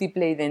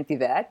múltiple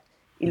identidad.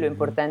 Y lo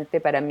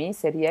importante para mí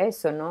sería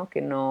eso, ¿no?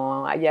 Que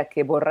no haya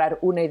que borrar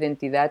una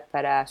identidad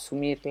para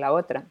asumir la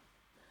otra.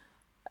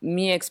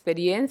 Mi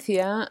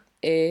experiencia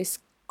es,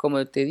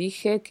 como te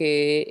dije,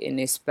 que en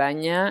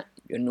España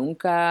yo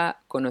nunca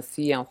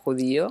conocí a un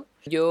judío.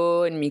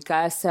 Yo en mi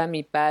casa,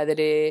 mi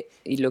padre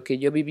y lo que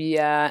yo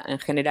vivía en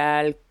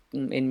general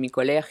en mi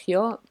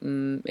colegio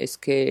es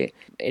que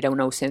era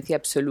una ausencia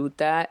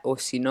absoluta o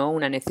si no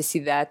una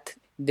necesidad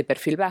de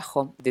perfil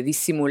bajo, de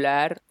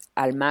disimular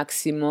al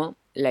máximo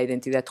la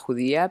identidad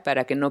judía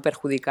para que no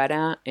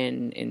perjudicara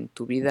en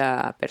tu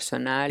vida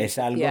personal. Es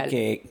algo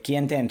que...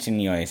 ¿Quién te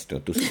enseñó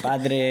esto? ¿Tus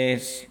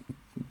padres?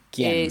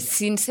 ¿Quién?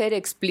 Sin ser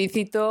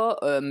explícito,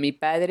 mi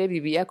padre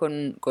vivía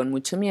con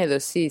mucho miedo,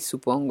 sí,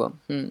 supongo.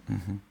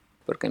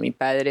 Porque mi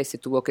padre se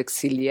tuvo que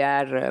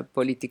exiliar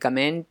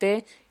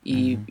políticamente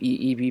y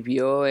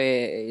vivió,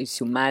 y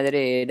su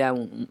madre era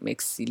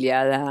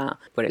exiliada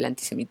por el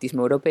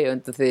antisemitismo europeo.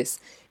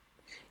 Entonces,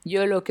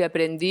 yo lo que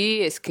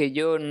aprendí es que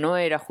yo no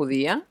era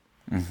judía,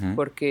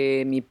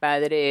 porque mi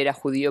padre era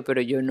judío,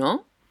 pero yo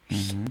no.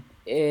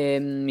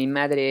 Mi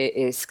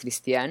madre es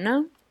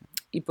cristiana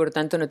y por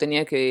tanto no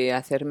tenía que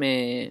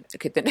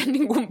tener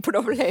ningún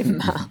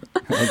problema.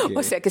 Okay.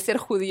 O sea que ser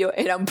judío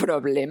era un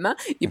problema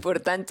y por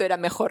tanto era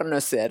mejor no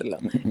serlo.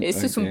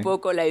 Eso es un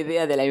poco la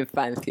idea de la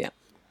infancia.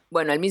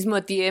 Bueno, al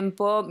mismo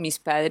tiempo mis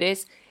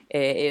padres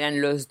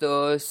eran los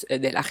dos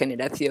de la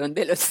generación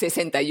de los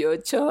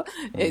 68,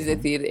 es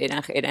decir,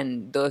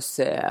 eran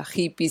dos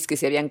hippies que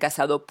se habían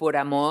casado por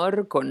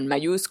amor, con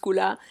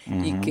mayúscula,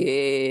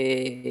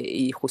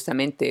 y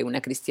justamente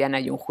una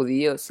cristiana y un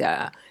judío, o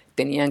sea,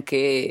 tenían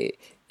que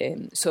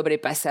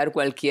sobrepasar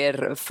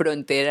cualquier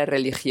frontera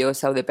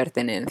religiosa o de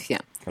pertenencia.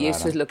 Claro. Y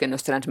eso es lo que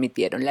nos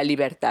transmitieron, la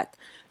libertad.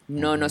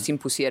 No nos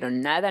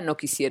impusieron nada, no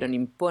quisieron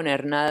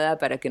imponer nada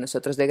para que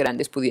nosotros de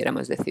grandes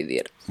pudiéramos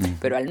decidir.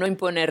 Pero al no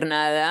imponer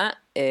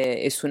nada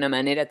es una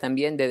manera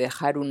también de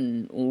dejar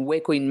un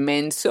hueco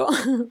inmenso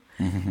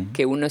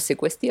que uno se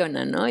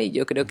cuestiona, ¿no? Y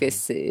yo creo que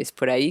es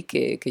por ahí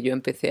que yo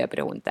empecé a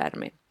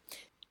preguntarme.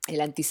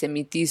 El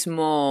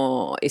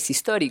antisemitismo es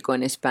histórico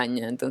en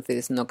España,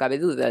 entonces no cabe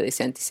duda de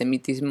ese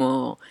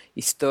antisemitismo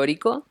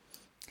histórico.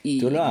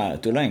 Y... ¿Tú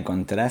lo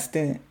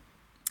encontraste?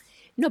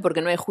 No,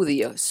 porque no hay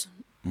judíos.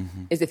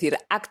 Es decir,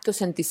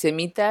 actos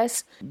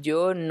antisemitas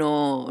yo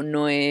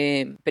no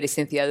he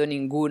presenciado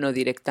ninguno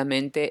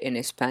directamente en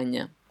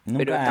España.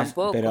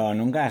 Pero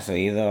nunca has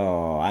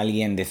oído a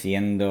alguien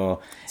diciendo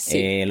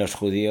los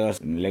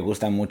judíos les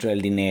gusta mucho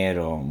el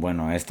dinero,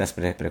 bueno, estos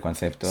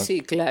preconceptos.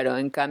 Sí, claro,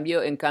 en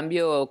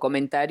cambio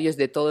comentarios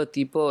de todo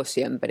tipo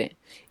siempre.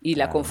 Y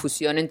claro. La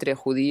confusión entre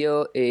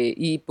judío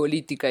y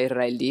política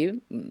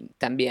israelí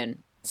también,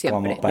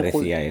 siempre. ¿Cómo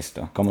parecía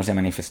esto? ¿Cómo se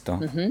manifestó?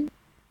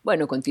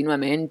 Bueno,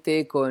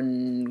 continuamente,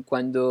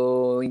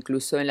 cuando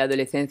incluso en la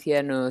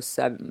adolescencia nos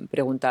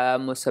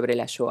preguntábamos sobre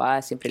la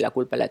Shoah, siempre la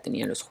culpa la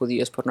tenían los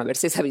judíos por no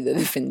haberse sabido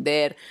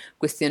defender,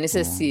 cuestiones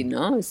así,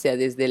 ¿no? O sea,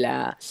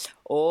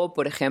 o,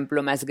 por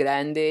ejemplo, más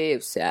grande,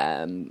 o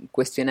sea,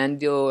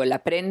 cuestionando la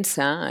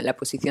prensa, la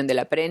posición de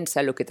la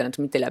prensa, lo que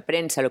transmite la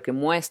prensa, lo que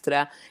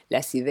muestra,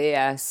 las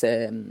ideas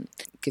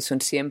que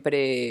son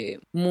siempre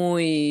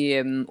muy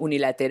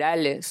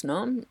unilaterales,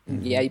 ¿no?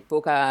 Y hay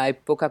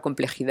poca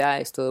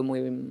complejidad, es todo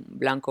muy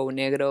blanco o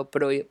negro,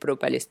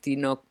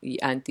 pro-palestino y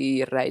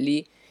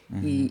anti-israelí,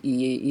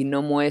 y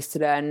no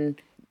muestran...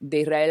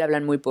 De Israel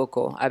hablan muy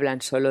poco,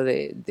 hablan solo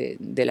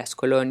de las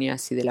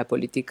colonias y de la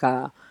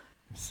política.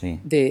 Sí.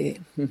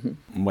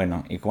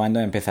 Bueno, ¿y cuándo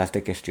empezaste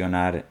a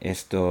cuestionar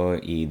esto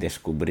y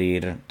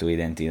descubrir tu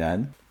identidad?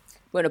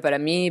 Bueno, para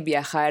mí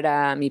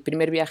mi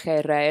primer viaje a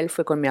Israel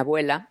fue con mi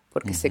abuela,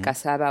 porque se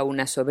casaba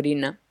una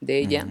sobrina de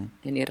ella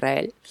en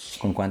Israel.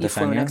 ¿Con cuántos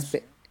años?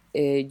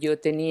 Yo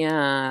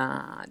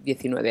tenía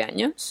 19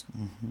 años.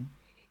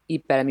 Y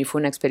para mí fue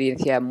una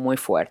experiencia muy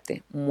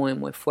fuerte, muy,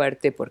 muy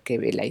fuerte, porque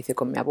la hice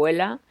con mi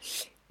abuela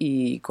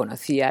y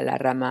conocía la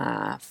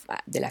rama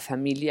de la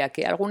familia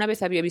que alguna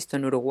vez había visto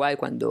en Uruguay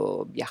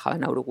cuando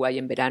viajaban a Uruguay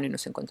en verano y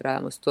nos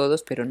encontrábamos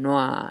todos, pero no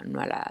a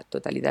la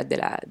totalidad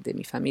de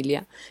mi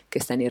familia que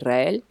está en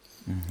Israel.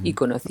 Y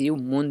conocí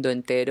un mundo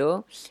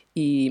entero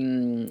y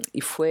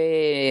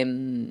fue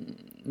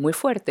muy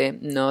fuerte.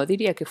 No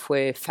diría que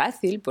fue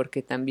fácil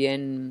porque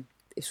también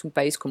es un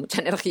país con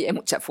mucha energía y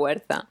mucha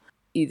fuerza.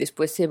 Y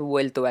después he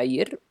vuelto a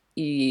ir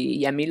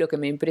y a mí lo que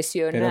me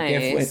impresiona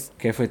es...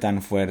 ¿Qué fue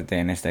tan fuerte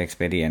en esta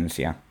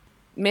experiencia?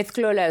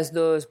 Mezclo los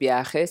dos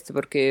viajes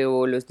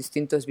o los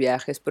distintos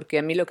viajes porque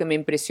a mí lo que me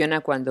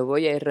impresiona cuando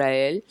voy a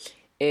Israel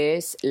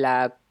es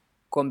la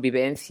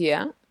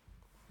convivencia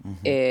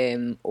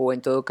o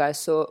en todo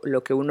caso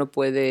lo que uno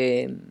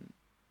puede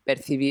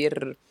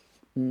percibir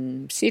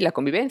sí, la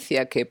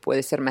convivencia, que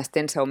puede ser más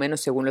tensa o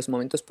menos según los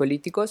momentos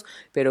políticos,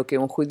 pero que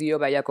un judío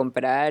vaya a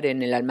comprar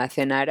en el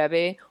almacén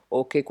árabe,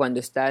 o que cuando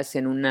estás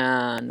en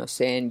no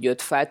sé, en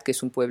Yotfat, que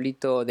es un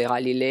pueblito de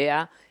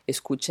Galilea,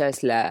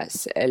 escuchas la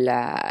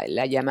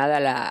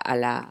llamada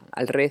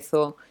al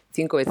rezo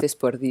 5 veces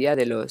por día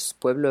de los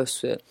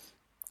pueblos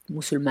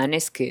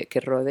musulmanes que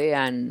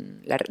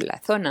rodean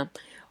la zona,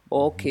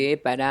 o que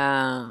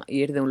para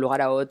ir de un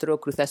lugar a otro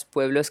cruzas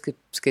pueblos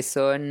que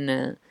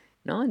son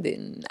 ¿no?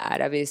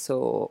 Árabes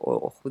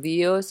o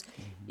judíos,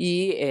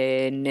 y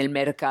en el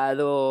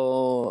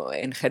mercado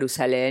en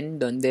Jerusalén,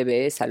 donde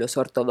ves a los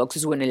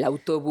ortodoxos, o en el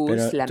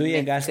autobús. Pero tú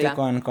llegaste mezcla.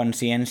 con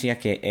conciencia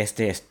que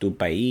este es tu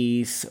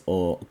país,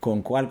 o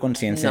 ¿con cuál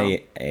conciencia No.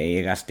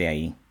 Llegaste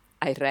ahí?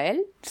 ¿A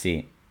Israel?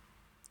 Sí.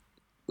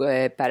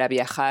 Para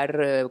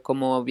viajar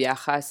como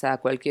viajas a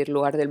cualquier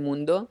lugar del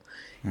mundo,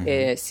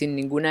 sin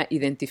ninguna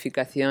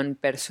identificación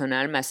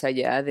personal más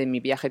allá de mi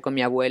viaje con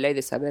mi abuela y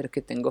de saber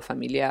que tengo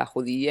familia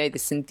judía, y de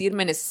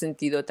sentirme en ese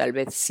sentido tal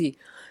vez sí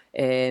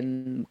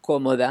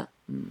cómoda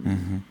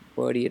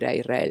por ir a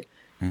Israel,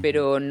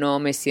 pero no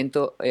me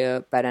siento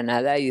para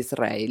nada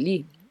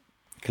israelí.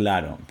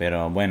 Claro,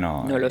 pero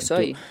bueno... No lo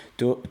soy.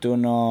 Tú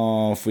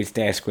no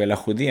fuiste a escuela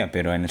judía,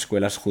 pero en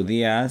escuelas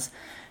judías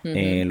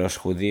los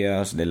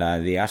judíos de la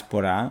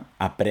diáspora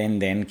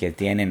aprenden que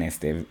tienen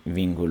este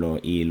vínculo,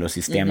 y los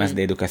sistemas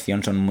de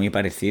educación son muy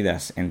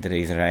parecidos entre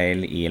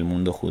Israel y el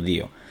mundo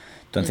judío.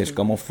 Entonces,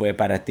 ¿cómo fue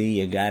para ti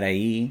llegar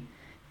ahí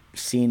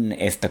sin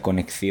esta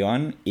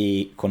conexión,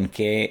 y con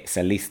qué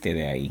saliste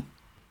de ahí?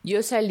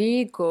 Yo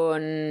salí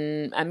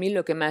a mí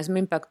lo que más me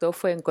impactó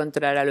fue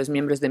encontrar a los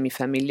miembros de mi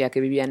familia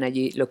que vivían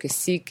allí. Lo que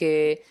sí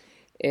que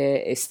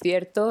es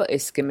cierto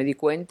es que me di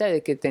cuenta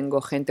de que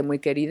tengo gente muy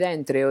querida,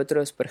 entre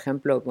otros, por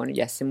ejemplo, bueno,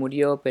 ya se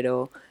murió,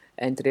 pero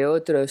entre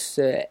otros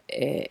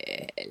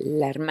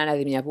la hermana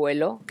de mi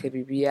abuelo, que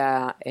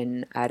vivía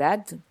en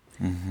Arad,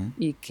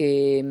 y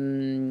que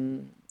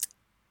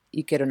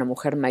era una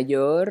mujer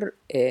mayor,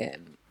 que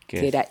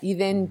era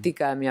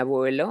idéntica a mi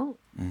abuelo,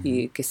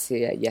 y que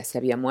ya se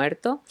había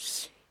muerto,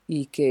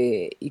 y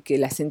que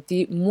la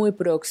sentí muy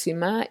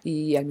próxima,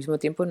 y al mismo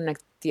tiempo en una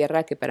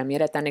tierra que para mí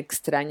era tan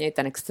extraña y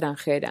tan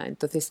extranjera.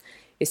 Entonces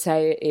esa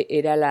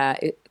era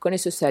con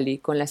eso salí,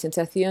 con la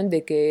sensación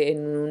de que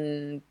en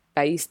un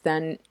país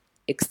tan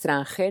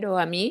extranjero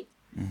a mí,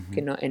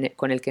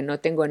 con el que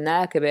no tengo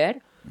nada que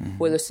ver,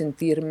 puedo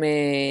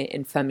sentirme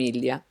en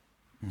familia.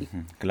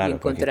 Claro, y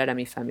encontrar a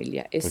mi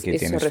familia. Eso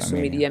resumiría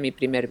familia. Mi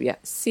primer viaje.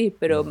 Sí,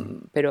 pero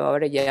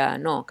ahora ya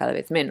no, cada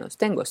vez menos.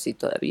 Tengo sí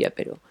todavía,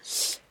 pero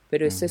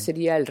ese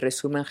sería el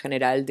resumen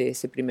general de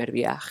ese primer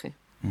viaje.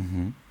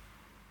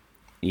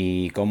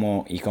 ¿Y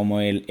cómo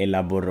él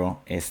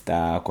elaboró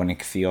esta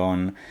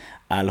conexión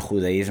al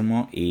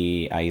judaísmo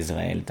y a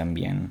Israel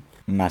también,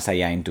 más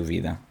allá en tu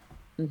vida?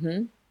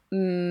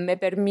 Me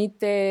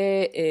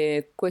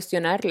permite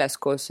cuestionar las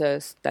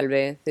cosas, tal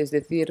vez, es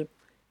decir,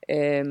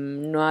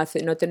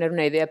 no tener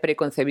una idea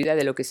preconcebida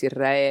de lo que es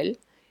Israel,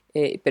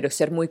 pero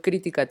ser muy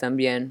crítica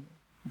también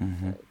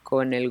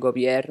con el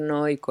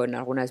gobierno y con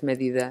algunas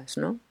medidas,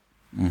 ¿no?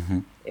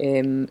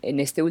 En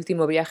este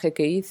último viaje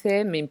que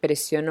hice me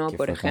impresionó,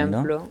 por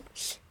ejemplo,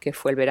 que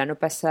fue el verano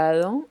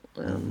pasado,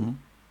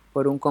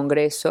 por un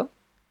congreso,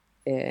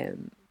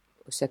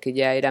 o sea que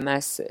ya era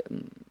más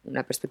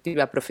una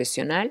perspectiva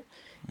profesional,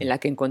 en la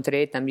que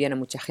encontré también a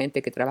mucha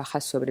gente que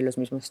trabaja sobre los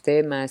mismos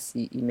temas,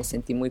 y me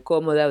sentí muy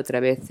cómoda. Otra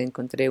vez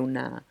encontré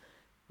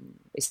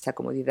esta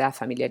comodidad,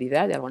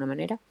 familiaridad de alguna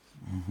manera.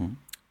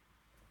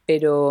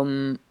 Pero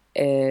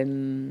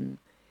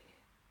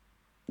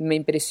me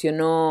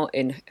impresionó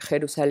en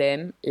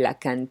Jerusalén la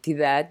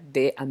cantidad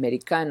de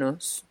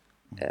americanos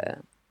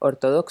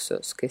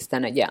ortodoxos que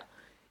están allá,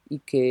 y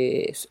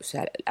que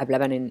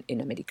hablaban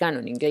en americano,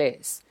 en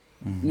inglés.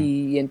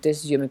 Y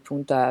entonces yo me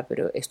preguntaba,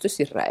 ¿pero esto es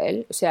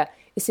Israel? O sea,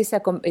 es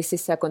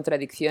esa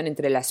contradicción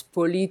entre las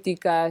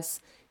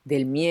políticas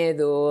del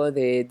miedo,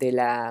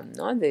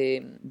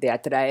 de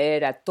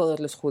atraer a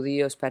todos los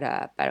judíos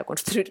para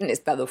construir un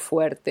Estado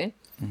fuerte.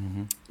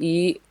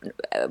 Y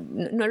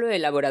no lo he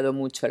elaborado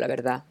mucho, la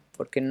verdad,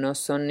 porque no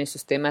son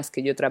esos temas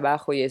que yo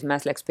trabajo, y es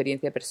más la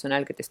experiencia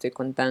personal que te estoy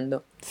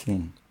contando.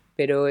 Sí.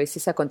 Pero es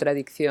esa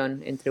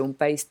contradicción entre un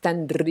país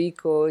tan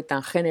rico y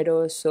tan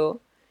generoso,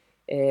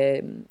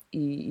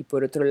 y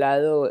por otro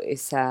lado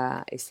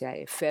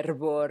ese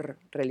fervor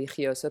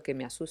religioso que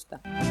me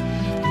asusta.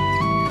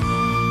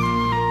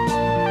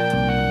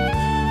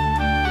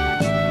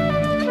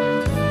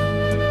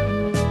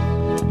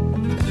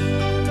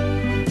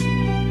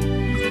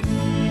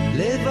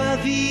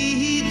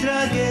 לבבי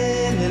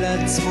התרגל אל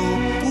עצמו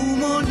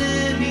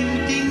ומונה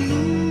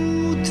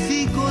במתינות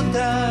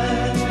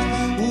דפיקותיו,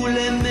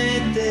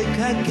 ולמתק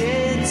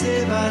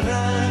הקצב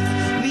הרב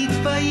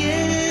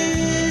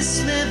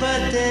מתפייס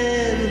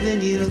מוותר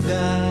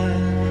ונרגע,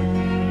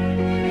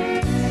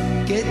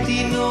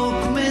 כתינוק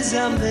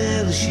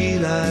מזמר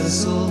שיר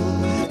ארצו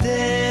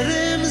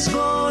טרם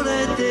סגור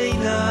את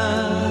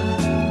עיניו,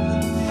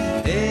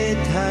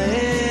 את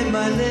האם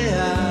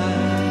עליה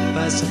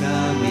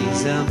פסקה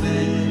מזמר,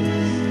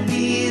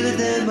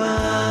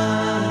 נרדמה.